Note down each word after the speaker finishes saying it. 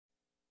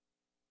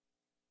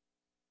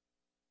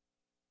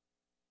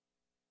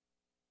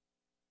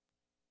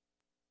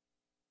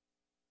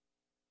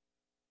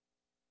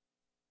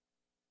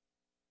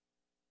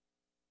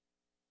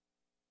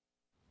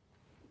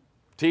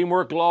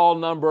Teamwork law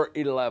number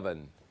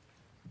 11,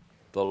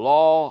 the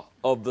law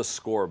of the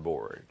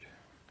scoreboard.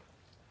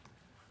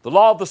 The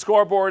law of the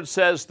scoreboard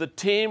says the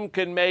team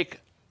can make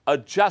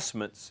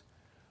adjustments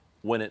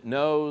when it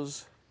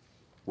knows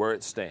where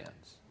it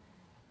stands.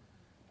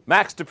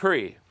 Max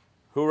Dupree,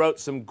 who wrote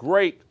some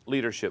great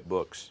leadership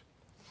books,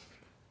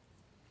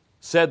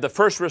 said the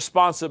first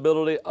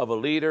responsibility of a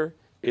leader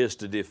is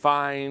to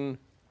define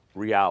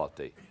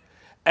reality.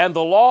 And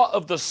the law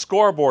of the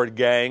scoreboard,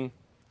 gang,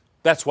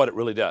 that's what it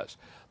really does.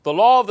 The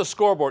law of the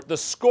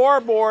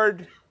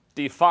scoreboard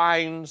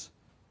defines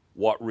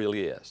what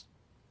really is.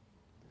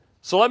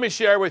 So let me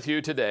share with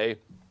you today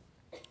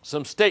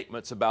some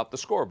statements about the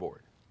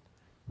scoreboard.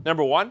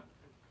 Number one,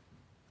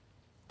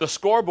 the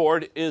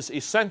scoreboard is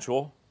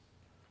essential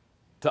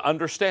to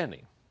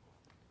understanding.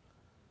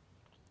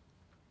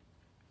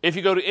 If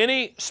you go to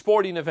any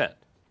sporting event,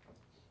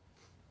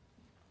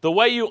 the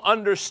way you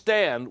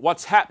understand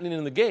what's happening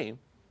in the game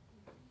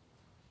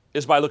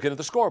is by looking at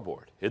the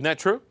scoreboard. Isn't that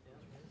true?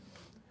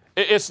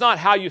 It's not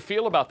how you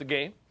feel about the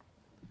game.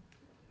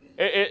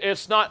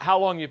 It's not how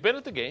long you've been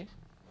at the game.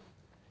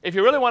 If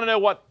you really want to know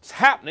what's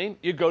happening,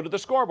 you go to the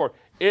scoreboard.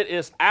 It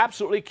is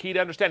absolutely key to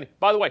understanding.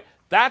 By the way,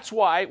 that's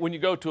why when you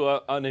go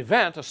to an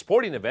event, a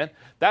sporting event,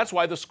 that's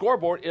why the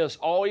scoreboard is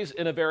always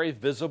in a very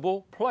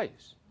visible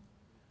place.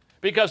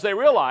 Because they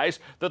realize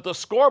that the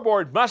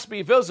scoreboard must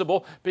be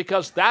visible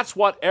because that's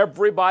what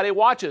everybody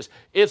watches.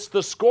 It's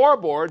the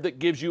scoreboard that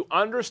gives you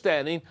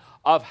understanding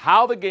of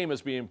how the game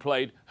is being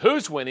played,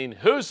 who's winning,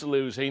 who's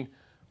losing.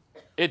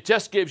 It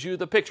just gives you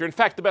the picture. In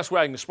fact, the best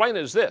way I can explain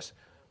it is this.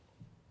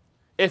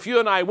 If you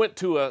and I went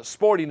to a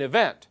sporting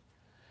event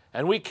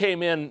and we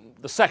came in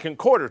the second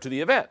quarter to the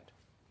event,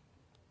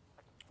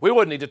 we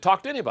wouldn't need to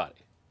talk to anybody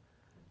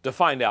to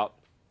find out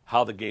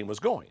how the game was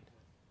going.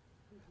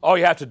 All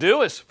you have to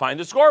do is find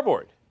the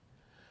scoreboard.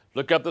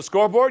 Look up the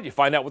scoreboard, you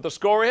find out what the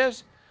score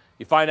is,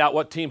 you find out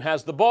what team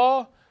has the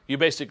ball, you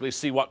basically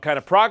see what kind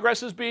of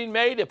progress is being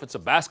made. If it's a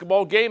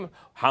basketball game,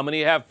 how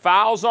many have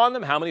fouls on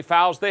them, how many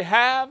fouls they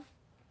have.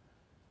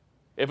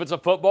 If it's a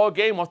football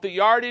game, what the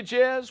yardage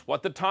is,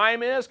 what the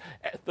time is.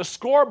 The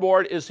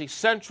scoreboard is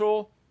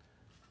essential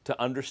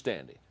to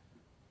understanding.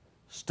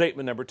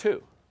 Statement number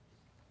two.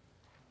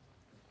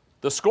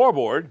 The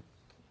scoreboard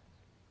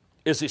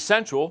is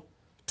essential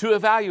to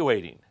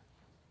evaluating.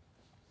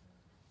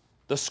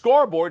 The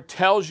scoreboard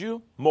tells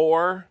you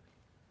more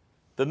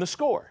than the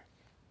score.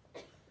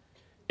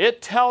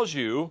 It tells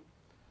you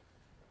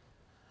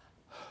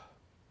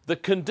the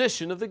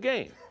condition of the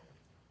game.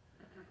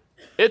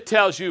 It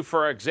tells you,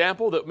 for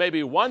example, that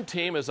maybe one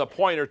team is a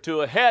point or two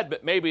ahead,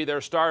 but maybe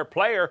their star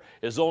player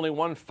is only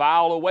one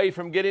foul away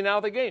from getting out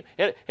of the game.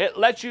 It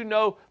lets you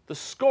know the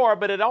score,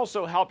 but it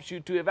also helps you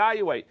to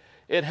evaluate.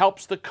 It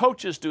helps the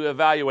coaches to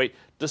evaluate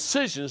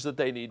decisions that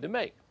they need to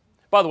make.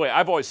 By the way,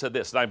 I've always said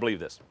this, and I believe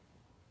this.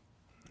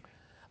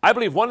 I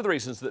believe one of the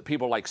reasons that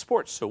people like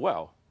sports so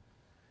well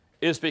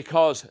is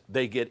because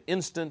they get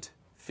instant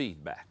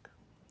feedback.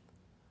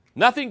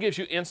 Nothing gives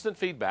you instant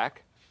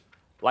feedback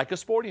like a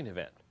sporting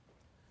event.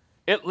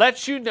 It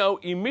lets you know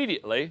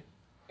immediately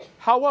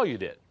how well you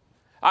did.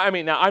 I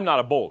mean, now, I'm not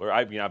a bowler.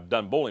 I've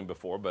done bowling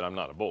before, but I'm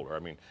not a bowler. I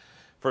mean,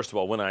 first of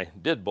all, when I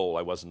did bowl,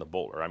 I wasn't a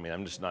bowler. I mean,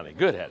 I'm just not any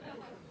good at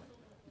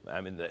it.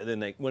 I mean,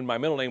 when my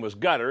middle name was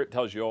Gutter, it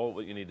tells you all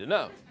what you need to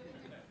know.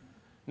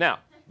 Now,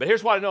 but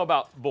here's what I know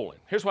about bowling.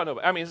 Here's what I know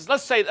about. I mean,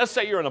 let's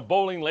say you're in a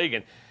bowling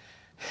league,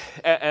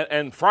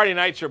 and Friday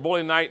night's your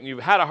bowling night, and you've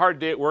had a hard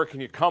day at work,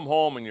 and you come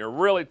home, and you're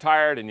really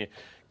tired, and you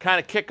kind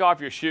of kick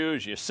off your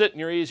shoes, you sit in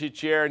your easy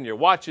chair, and you're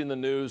watching the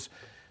news,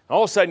 and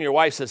all of a sudden your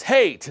wife says,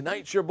 "Hey,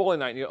 tonight's your bowling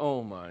night." And you go,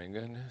 "Oh my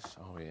goodness,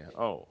 oh yeah,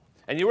 oh."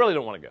 And you really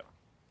don't want to go.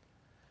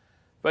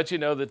 But you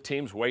know the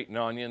team's waiting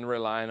on you and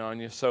relying on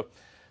you.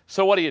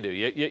 So what do?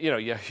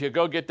 You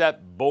go get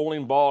that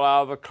bowling ball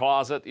out of a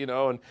closet,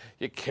 and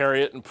you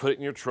carry it and put it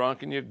in your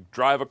trunk, and you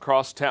drive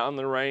across town in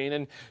the rain,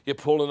 and you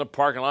pull in the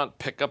parking lot and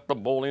pick up the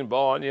bowling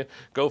ball, and you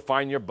go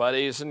find your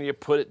buddies, and you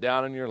put it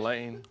down in your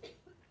lane.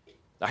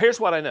 Now here's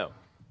what I know.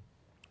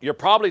 You're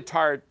probably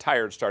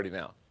tired starting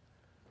out.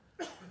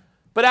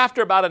 But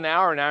after about an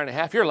hour and a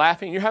half, you're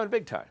laughing, you're having a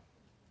big time.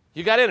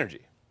 You got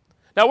energy.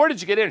 Now, where did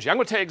you get energy? I'm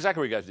going to tell you exactly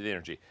where you got the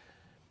energy.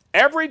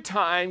 Every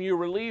time you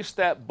release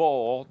that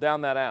ball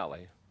down that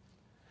alley,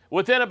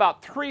 within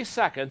about 3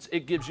 seconds,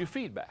 it gives you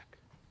feedback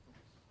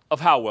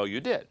of how well you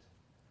did.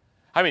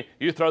 I mean,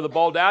 you throw the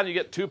ball down, you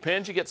get 2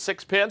 pins, you get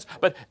 6 pins,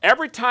 but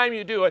every time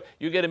you do it,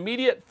 you get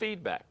immediate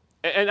feedback.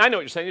 And I know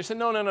what you're saying. You say,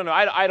 no,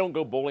 I don't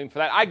go bowling for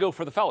that. I go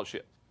for the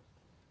fellowship.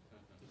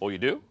 Oh, you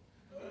do?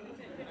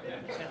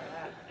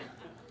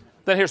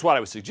 Then here's what I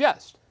would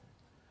suggest.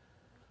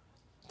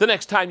 The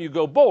next time you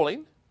go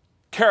bowling,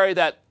 carry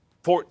that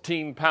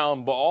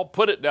 14-pound ball,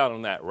 put it down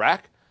on that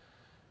rack,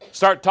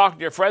 start talking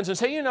to your friends and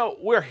say,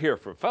 we're here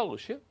for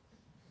fellowship.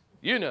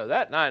 You know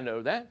that, and I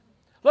know that.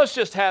 Let's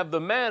just have the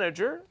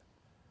manager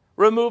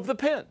remove the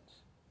pins.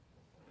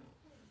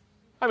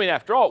 I mean,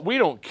 after all, we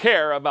don't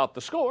care about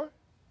the score.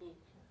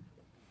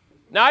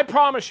 Now, I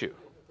promise you,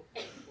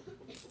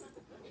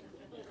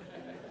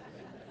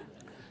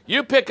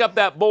 You pick up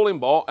that bowling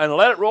ball and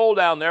let it roll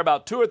down there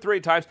about 2 or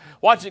 3 times.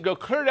 Watch it go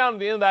clear down to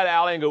the end of that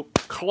alley and go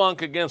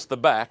clunk against the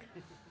back.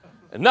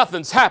 And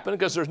nothing's happened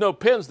because there's no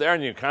pins there,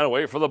 and you kind of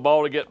wait for the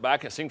ball to get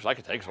back. It seems like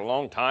it takes a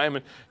long time,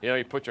 and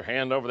you put your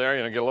hand over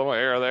there, get a little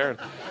air there,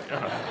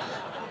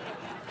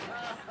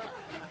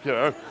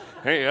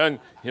 and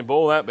you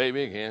bowl that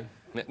baby again.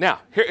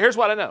 Now, here's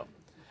what I know.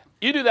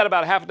 You do that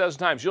about 6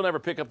 times, you'll never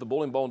pick up the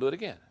bowling ball and do it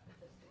again.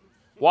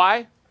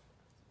 Why?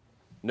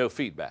 No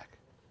feedback.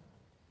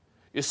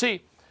 You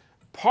see,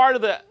 part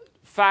of the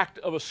fact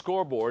of a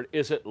scoreboard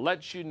is it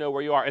lets you know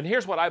where you are. And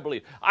here's what I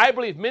believe. I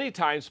believe many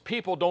times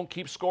people don't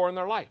keep score in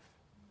their life.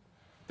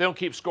 They don't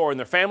keep score in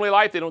their family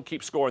life. They don't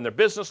keep score in their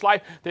business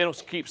life. They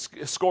don't keep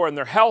score in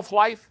their health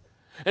life.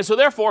 And so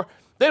therefore,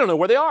 they don't know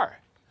where they are.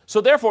 So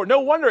therefore,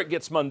 no wonder it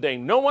gets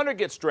mundane. No wonder it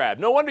gets drab.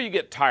 No wonder you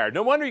get tired.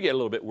 No wonder you get a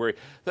little bit worried.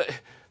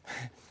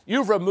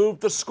 You've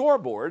removed the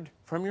scoreboard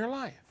from your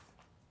life.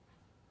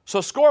 So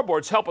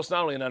scoreboards help us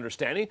not only in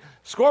understanding,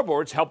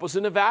 scoreboards help us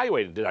in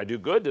evaluating. Did I do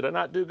good? Did I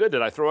not do good?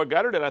 Did I throw a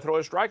gutter? Did I throw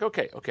a strike?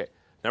 Okay.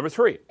 Number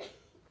 3,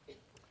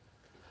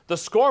 the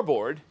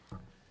scoreboard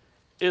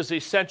is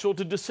essential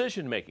to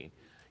decision making.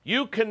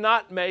 You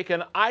cannot make,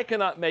 and I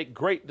cannot make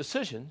great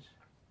decisions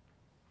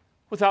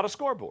without a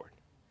scoreboard.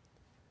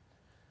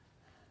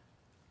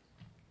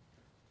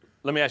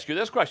 Let me ask you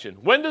this question.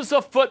 When does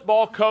a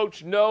football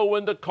coach know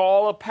when to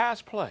call a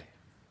pass play?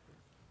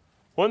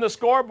 When the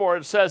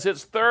scoreboard says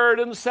it's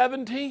 3rd and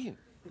 17.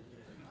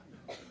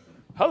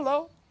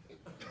 Hello?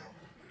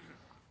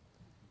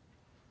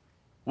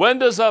 When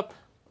does a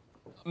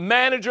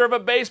manager of a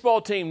baseball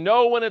team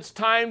know when it's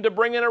time to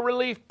bring in a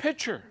relief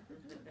pitcher?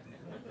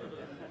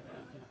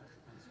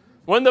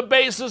 When the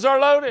bases are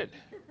loaded.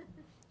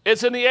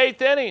 It's in the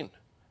 8th inning,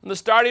 and the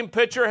starting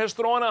pitcher has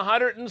thrown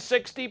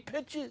 160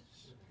 pitches.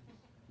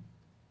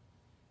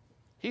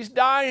 He's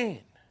dying.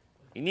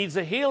 He needs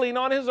a healing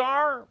on his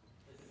arm.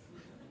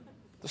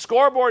 The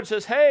scoreboard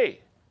says, hey,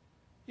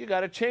 you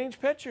got to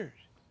change pitchers.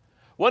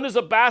 When does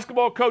a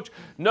basketball coach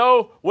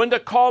know when to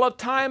call a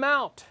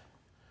timeout?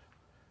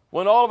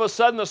 When all of a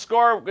sudden the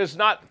score is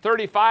not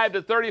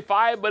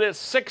 35-35, but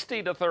it's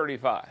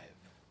 60-35.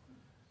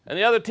 And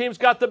the other team's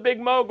got the big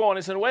mo going.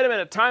 He said, wait a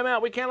minute,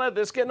 timeout. We can't let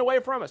this get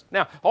away from us.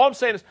 Now, all I'm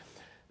saying is,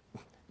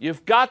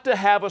 you've got to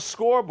have a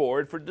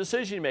scoreboard for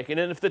decision making.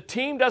 And if the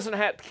team doesn't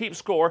keep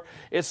score,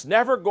 it's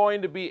never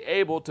going to be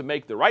able to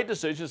make the right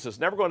decisions. It's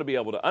never going to be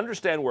able to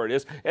understand where it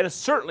is. And it's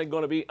certainly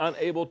going to be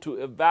unable to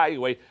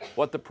evaluate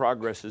what the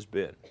progress has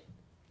been.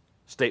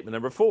 Statement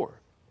number 4.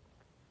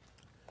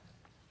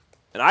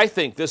 And I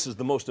think this is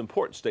the most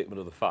important statement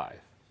of the 5.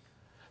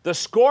 The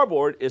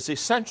scoreboard is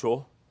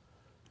essential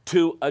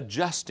to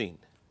adjusting.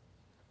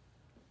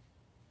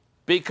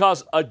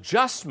 Because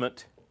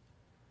adjustment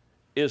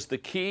is the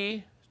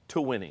key to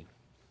winning.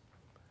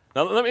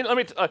 Now,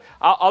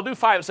 I'll do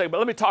 5 in a second, but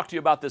let me talk to you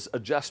about this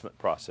adjustment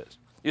process.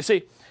 You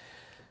see,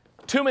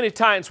 too many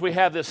times we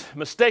have this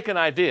mistaken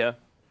idea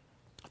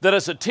that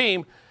as a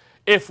team,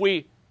 if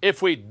we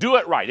do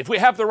it right, if we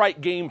have the right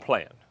game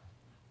plan,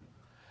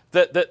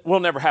 that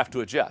we'll never have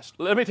to adjust.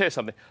 Let me tell you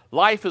something.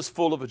 Life is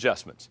full of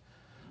adjustments.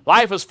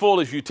 Life is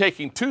full of you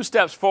taking 2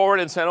 steps forward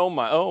and saying,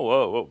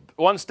 whoa,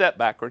 1 step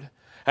backward,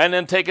 and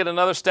then taking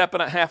another step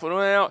and a half.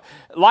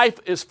 Life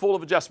is full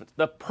of adjustments.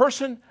 The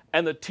person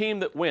and the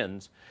team that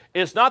wins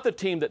is not the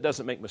team that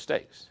doesn't make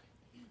mistakes.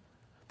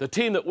 The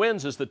team that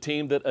wins is the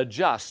team that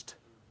adjusts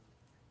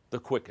the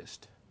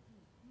quickest.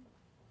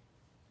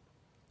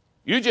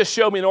 You just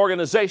show me an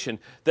organization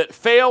that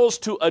fails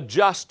to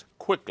adjust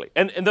quickly.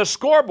 And the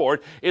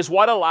scoreboard is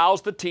what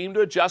allows the team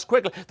to adjust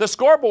quickly. The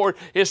scoreboard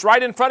is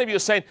right in front of you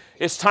saying,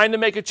 it's time to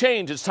make a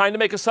change. It's time to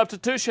make a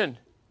substitution.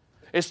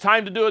 It's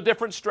time to do a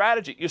different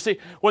strategy. You see,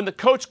 when the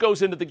coach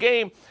goes into the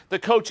game, the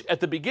coach at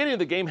the beginning of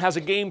the game has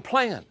a game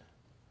plan.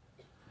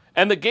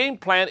 And the game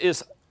plan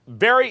is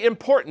very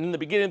important in the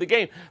beginning of the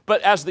game.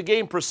 But as the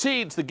game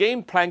proceeds, the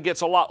game plan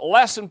gets a lot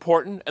less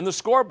important, and the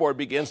scoreboard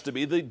begins to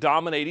be the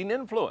dominating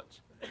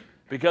influence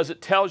because it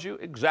tells you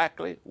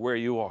exactly where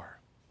you are.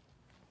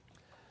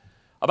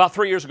 About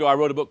 3 years ago, I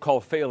wrote a book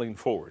called Failing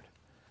Forward.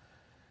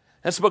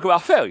 It's a book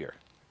about failure.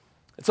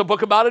 It's a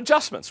book about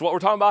adjustments, what we're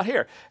talking about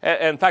here.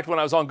 And in fact, when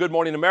I was on Good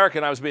Morning America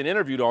and I was being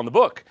interviewed on the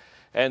book,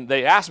 and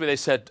they asked me, they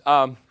said,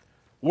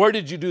 where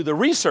did you do the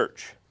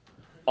research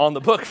on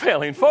the book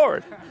Failing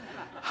Forward?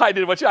 I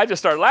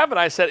just started laughing.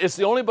 I said, it's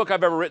the only book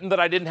I've ever written that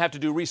I didn't have to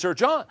do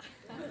research on.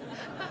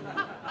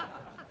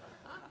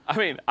 I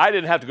mean, I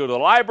didn't have to go to the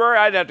library.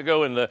 I didn't have to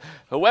go in the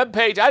web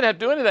page. I didn't have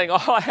to do anything.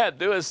 All I had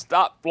to do is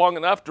stop long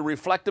enough to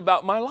reflect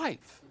about my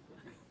life.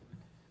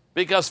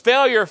 Because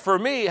failure for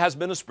me has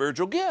been a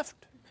spiritual gift.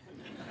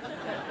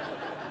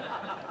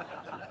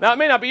 Now, it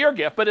may not be your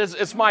gift, but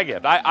it's my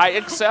gift. I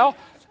excel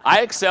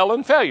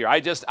in failure.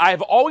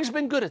 I've always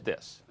been good at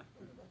this.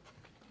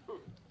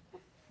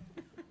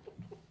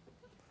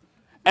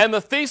 And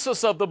the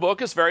thesis of the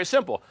book is very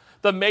simple.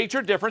 The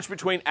major difference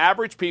between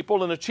average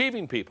people and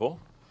achieving people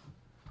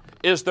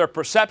is their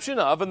perception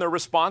of and their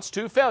response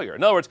to failure.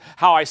 In other words,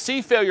 how I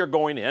see failure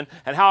going in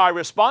and how I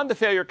respond to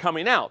failure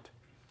coming out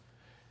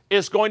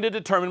is going to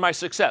determine my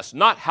success.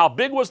 Not how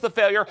big was the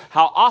failure,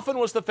 how often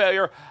was the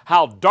failure,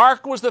 how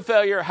dark was the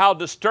failure, how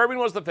disturbing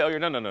was the failure.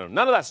 No, none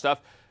of that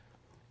stuff.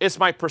 It's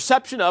my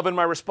perception of and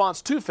my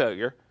response to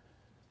failure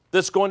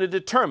that's going to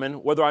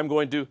determine whether I'm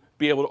going to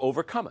be able to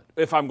overcome it,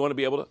 if I'm going to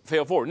be able to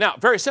fail forward. Now,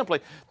 very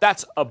simply,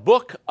 that's a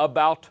book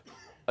about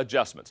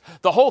adjustments.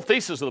 The whole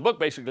thesis of the book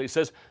basically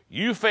says,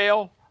 you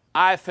fail,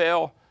 I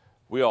fail,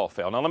 we all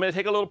fail. Now, let me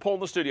take a little poll in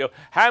the studio.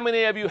 How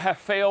many of you have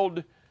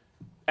failed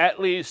at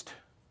least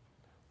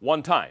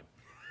one time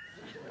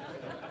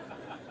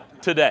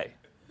today?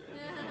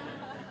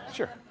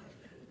 Sure.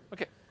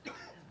 Okay.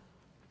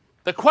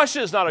 The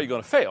question is not, are you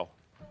going to fail?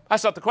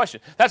 That's not the question.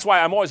 That's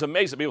why I'm always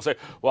amazed that people say,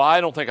 well, I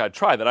don't think I'd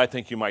try that. I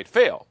think you might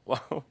fail.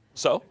 Well,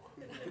 so?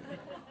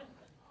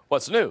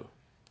 What's new?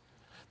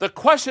 The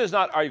question is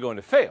not, are you going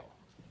to fail?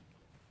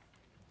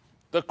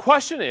 The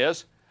question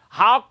is,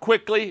 how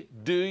quickly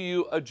do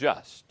you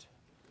adjust?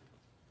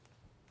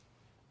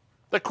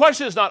 The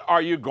question is not,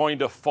 are you going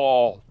to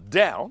fall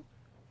down?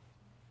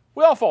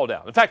 We all fall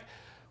down. In fact,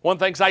 one of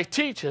the things I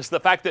teach is the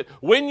fact that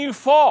when you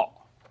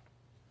fall,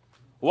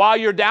 while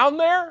you're down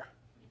there,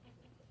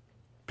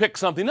 pick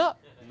something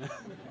up.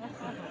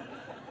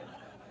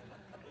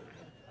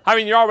 I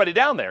mean, you're already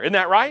down there. Isn't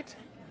that right?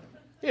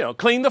 You know,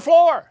 clean the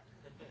floor.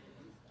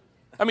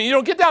 I mean, you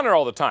don't get down there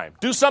all the time.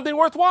 Do something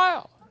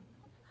worthwhile.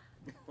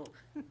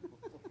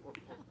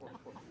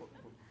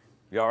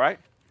 You all right?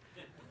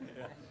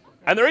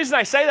 And the reason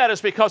I say that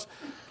is because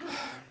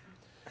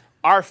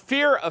our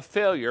fear of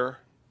failure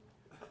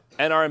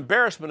and our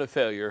embarrassment of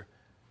failure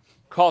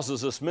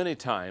causes us many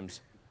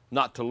times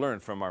not to learn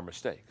from our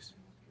mistakes.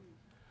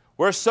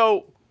 We're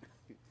so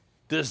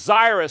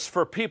desirous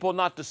for people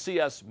not to see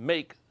us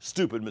make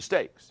stupid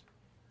mistakes.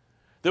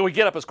 Then we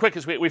get up as quick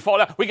as we fall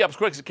down. We get up as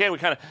quick as we can. We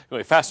kind of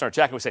we fasten our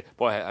jacket. We say,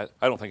 "Boy, I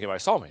don't think anybody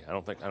saw me. I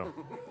don't think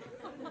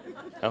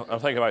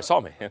anybody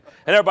saw me." And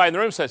everybody in the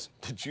room says,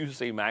 "Did you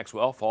see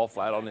Maxwell fall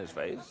flat on his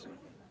face?"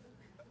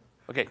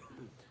 Okay,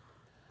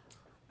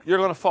 you're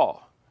going to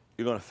fall.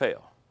 You're going to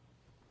fail.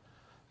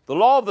 The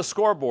law of the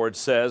scoreboard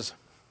says,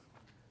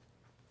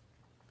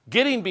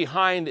 getting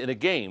behind in a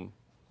game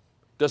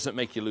doesn't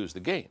make you lose the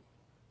game.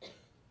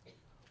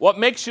 What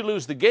makes you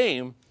lose the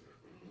game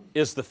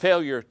is the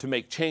failure to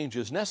make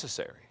changes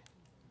necessary.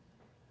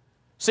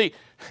 See,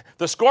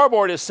 the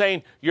scoreboard is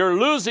saying you're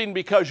losing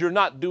because you're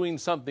not doing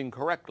something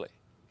correctly.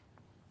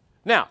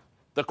 Now,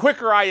 the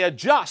quicker I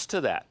adjust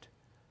to that,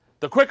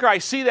 the quicker I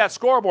see that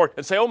scoreboard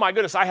and say, oh my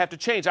goodness, I have to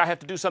change, I have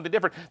to do something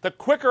different, the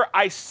quicker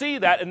I see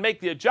that and make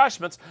the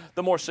adjustments,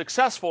 the more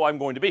successful I'm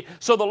going to be.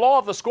 So the law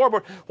of the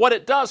scoreboard, what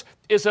it does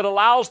is it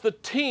allows the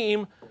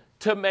team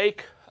to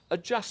make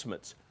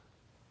adjustments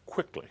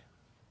quickly.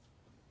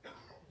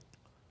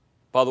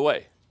 By the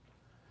way,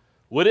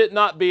 would it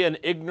not be an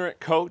ignorant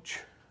coach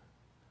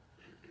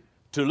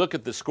to look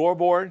at the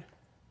scoreboard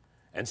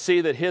and see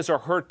that his or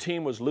her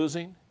team was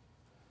losing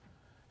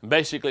and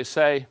basically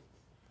say,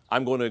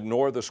 I'm going to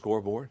ignore the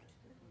scoreboard?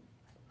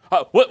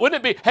 Wouldn't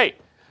it be, hey,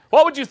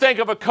 what would you think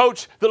of a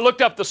coach that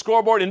looked up the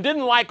scoreboard and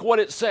didn't like what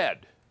it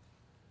said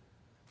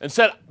and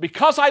said,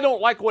 because I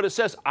don't like what it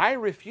says, I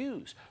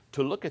refuse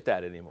to look at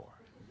that anymore?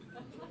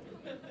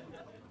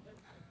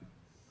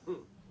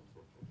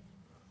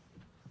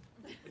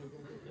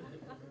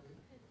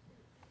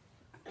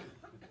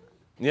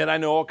 Yet I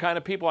know all kind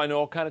of people, I know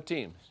all kind of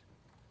teams,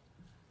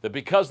 that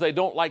because they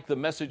don't like the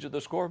message of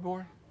the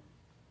scoreboard,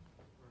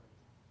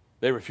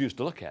 they refuse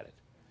to look at it,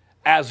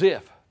 as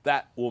if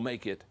that will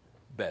make it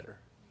better.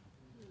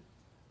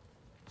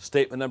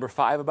 Statement number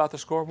 5 about the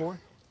scoreboard.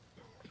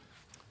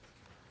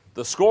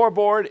 The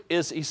scoreboard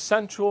is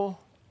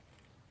essential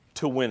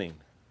to winning.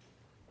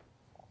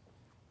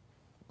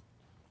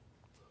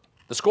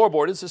 The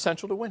scoreboard is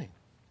essential to winning.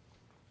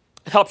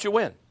 It helps you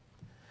win.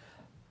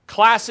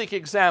 Classic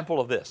example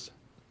of this.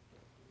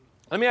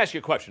 Let me ask you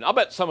a question. I'll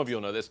bet some of you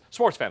will know this.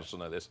 Sports fans will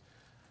know this.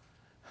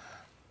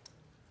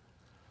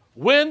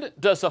 When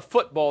does a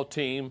football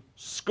team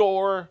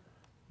score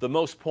the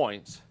most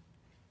points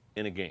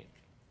in a game?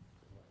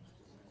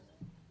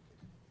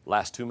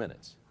 Last 2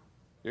 minutes.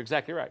 You're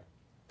exactly right.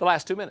 The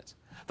last 2 minutes.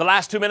 The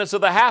last 2 minutes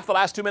of the half, the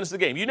last 2 minutes of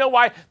the game. You know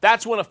why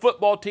that's when a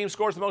football team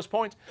scores the most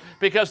points?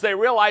 Because they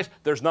realize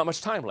there's not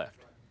much time left.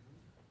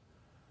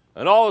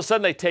 And all of a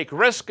sudden they take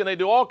risk and they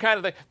do all kinds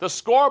of things. The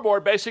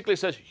scoreboard basically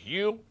says,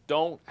 you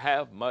don't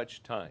have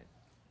much time.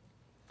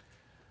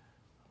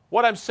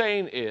 What I'm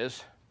saying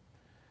is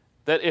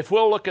that if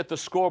we'll look at the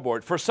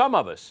scoreboard, for some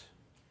of us,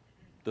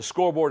 the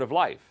scoreboard of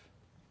life,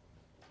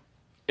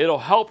 it'll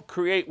help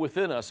create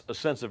within us a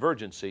sense of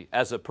urgency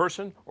as a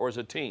person or as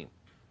a team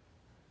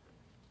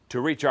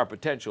to reach our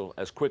potential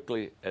as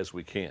quickly as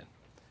we can.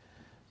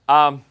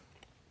 Let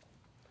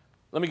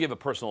me give a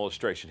personal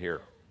illustration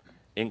here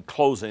in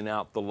closing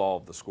out the law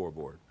of the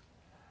scoreboard.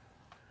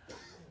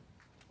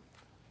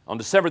 On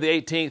December the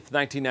 18th,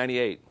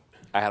 1998,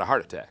 I had a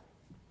heart attack.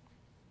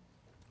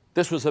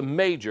 This was a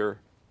major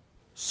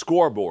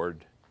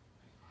scoreboard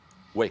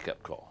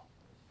wake-up call.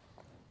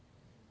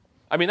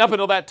 I mean, up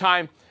until that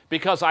time,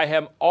 because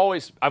I've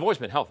always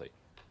been healthy.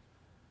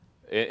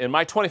 In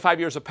my 25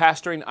 years of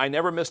pastoring, I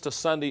never missed a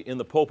Sunday in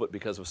the pulpit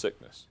because of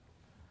sickness.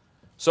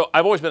 So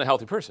I've always been a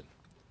healthy person.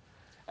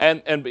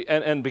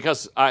 And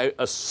because I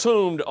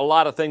assumed a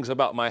lot of things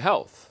about my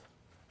health,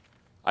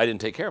 I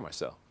didn't take care of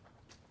myself.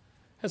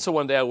 And so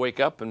one day I wake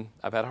up and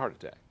I've had a heart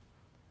attack.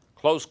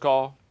 Close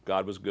call,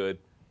 God was good,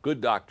 good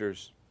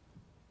doctors,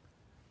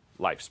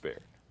 life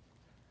spared.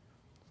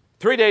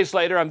 3 days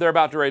later, they're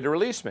about ready to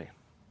release me.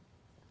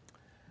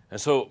 And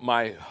so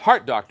my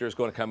heart doctor is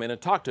going to come in and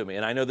talk to me,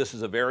 and I know this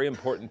is a very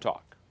important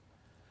talk.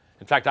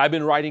 In fact, I've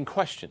been writing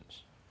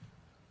questions,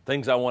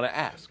 things I want to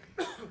ask,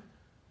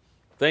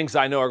 things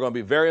I know are going to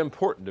be very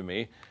important to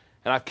me,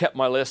 and I've kept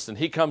my list. And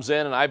he comes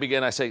in, and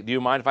I say, do you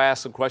mind if I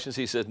ask some questions?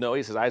 He says, no.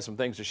 He says, I have some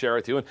things to share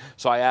with you. And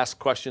so I ask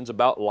questions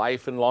about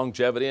life and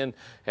longevity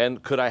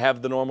and could I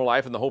have the normal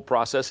life and the whole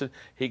process. And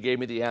he gave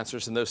me the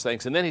answers and those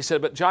things. And then he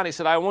said, but John, he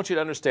said, I want you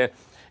to understand,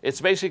 it's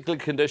basically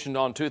conditioned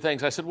on two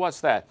things. I said, what's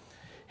that?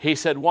 He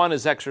said, one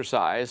is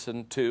exercise,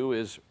 and two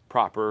is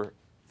proper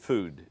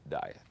food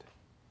diet.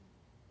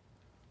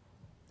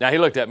 Now, he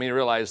looked at me and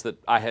realized that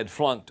I had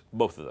flunked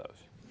both of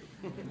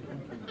those.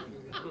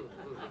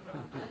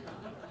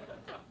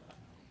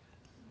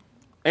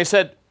 And he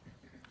said,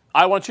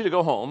 I want you to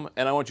go home,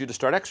 and I want you to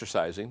start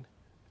exercising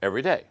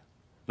every day.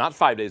 Not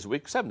 5 days a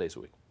week, 7 days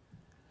a week.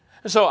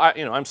 And so,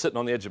 I'm sitting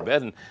on the edge of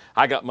bed, and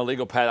I got my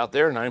legal pad out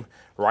there, and I'm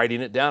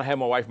writing it down. I have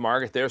my wife,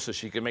 Margaret, there so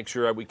she can make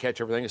sure we catch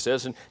everything it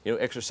says and,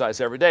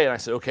 exercise every day. And I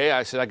said, okay.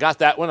 I said, I got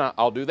that one.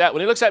 I'll do that. When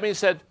he looks at me, he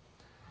said,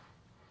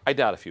 I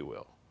doubt if you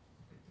will.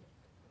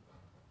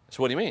 I said,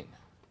 what do you mean?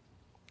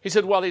 He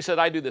said,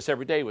 I do this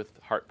every day with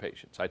heart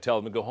patients. I tell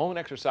them to go home and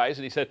exercise.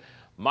 And he said,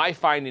 my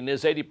finding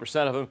is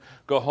 80% of them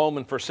go home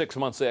and for 6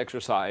 months they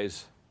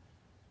exercise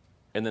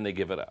and then they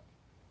give it up.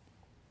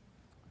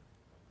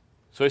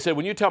 So he said,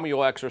 when you tell me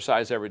you'll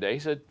exercise every day, he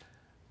said,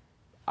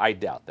 I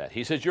doubt that.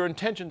 He said, your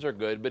intentions are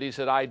good, but he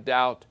said, I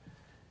doubt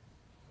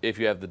if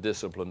you have the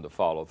discipline to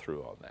follow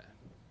through on that.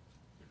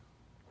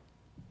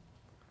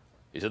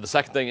 He said, the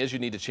second thing is you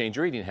need to change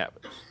your eating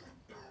habits.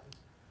 And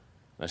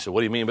I said,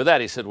 what do you mean by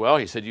that? He said,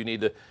 you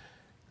need to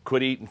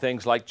quit eating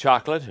things like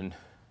chocolate and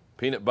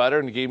peanut butter,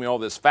 and he gave me all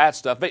this fat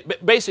stuff.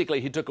 Basically,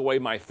 he took away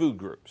my food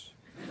groups.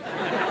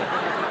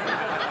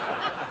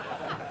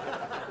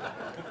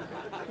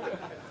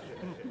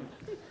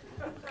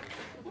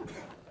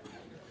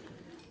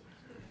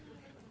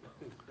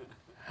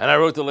 And I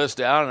wrote the list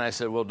down, and I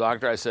said, well,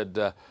 doctor,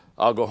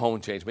 I'll go home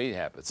and change my eating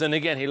habits. And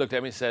again, he looked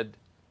at me and said,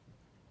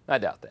 I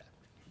doubt that.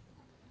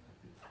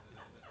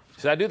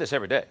 He said, I do this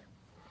every day.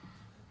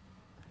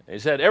 He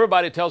said,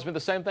 everybody tells me the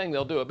same thing,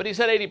 they'll do it. But he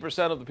said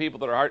 80% of the people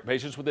that are heart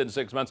patients within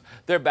 6 months,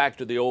 they're back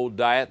to the old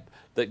diet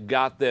that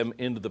got them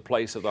into the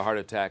place of the heart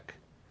attack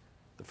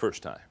the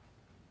first time.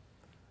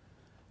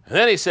 And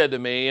then he said to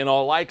me, in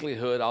all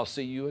likelihood, I'll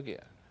see you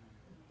again.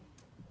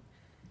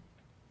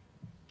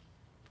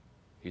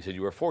 He said,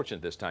 you were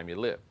fortunate this time you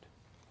lived.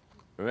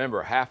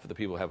 Remember, half of the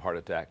people who have heart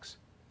attacks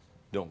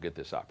don't get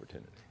this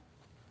opportunity.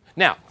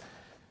 Now,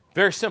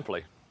 very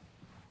simply,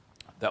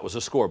 that was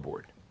a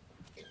scoreboard.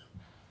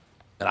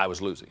 And I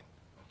was losing.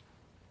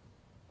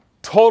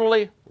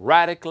 Totally,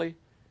 radically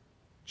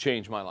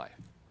changed my life.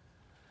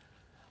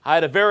 I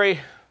had a very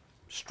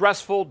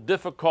stressful,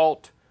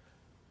 difficult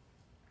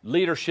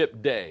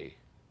leadership day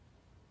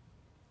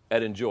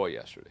at Enjoy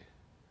yesterday.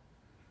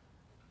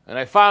 And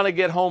I finally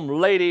get home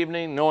late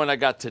evening knowing I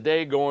got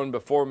today going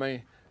before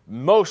me,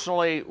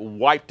 emotionally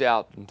wiped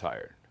out and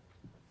tired.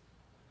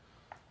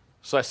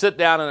 So I sit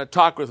down and I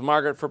talk with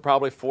Margaret for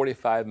probably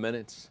 45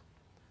 minutes.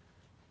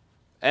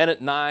 And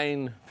at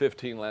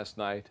 9:15 last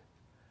night,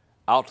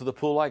 out to the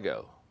pool I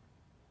go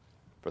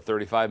for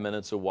 35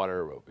 minutes of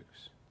water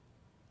aerobics.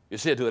 You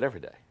see, I do it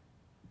every day.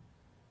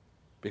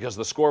 Because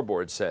the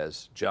scoreboard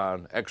says,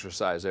 John,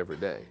 exercise every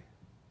day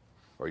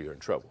or you're in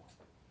trouble.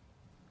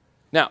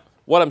 Now,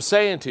 what I'm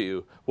saying to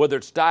you, whether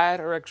it's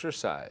diet or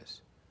exercise,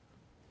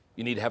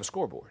 you need to have a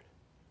scoreboard.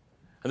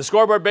 And the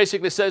scoreboard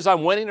basically says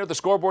I'm winning, or the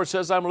scoreboard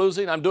says I'm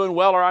losing, I'm doing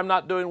well or I'm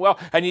not doing well.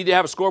 And you need to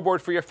have a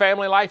scoreboard for your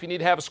family life. You need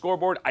to have a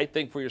scoreboard, I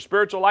think, for your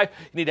spiritual life.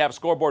 You need to have a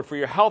scoreboard for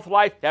your health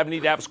life. You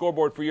need to have a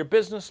scoreboard for your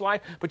business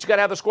life. But you got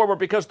to have the scoreboard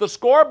because the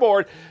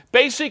scoreboard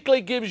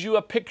basically gives you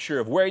a picture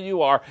of where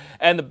you are.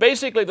 And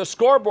basically the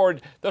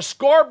scoreboard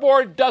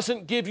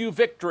doesn't give you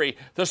victory.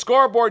 The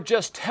scoreboard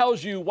just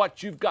tells you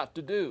what you've got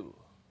to do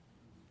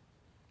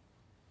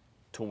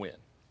to win.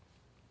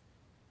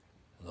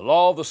 The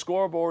law of the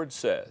scoreboard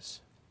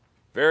says,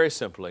 very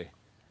simply,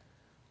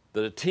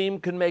 that a team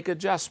can make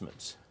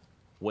adjustments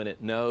when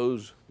it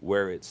knows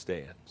where it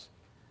stands.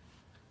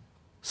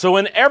 So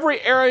in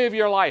every area of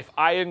your life,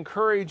 I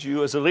encourage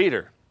you as a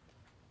leader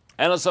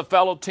and as a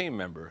fellow team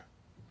member,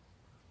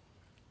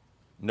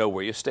 know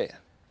where you stand.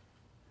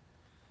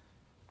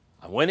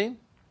 I'm winning.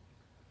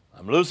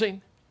 I'm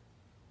losing.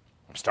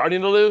 I'm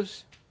starting to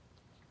lose.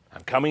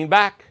 I'm coming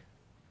back.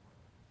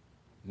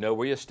 Know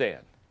where you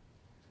stand.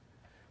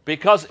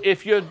 Because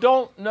if you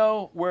don't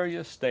know where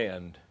you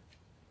stand,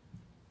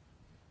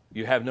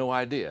 you have no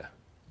idea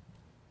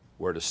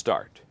where to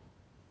start.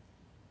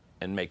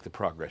 and make the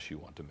progress you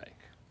want to make.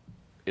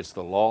 It's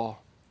the law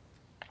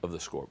of the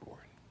scoreboard.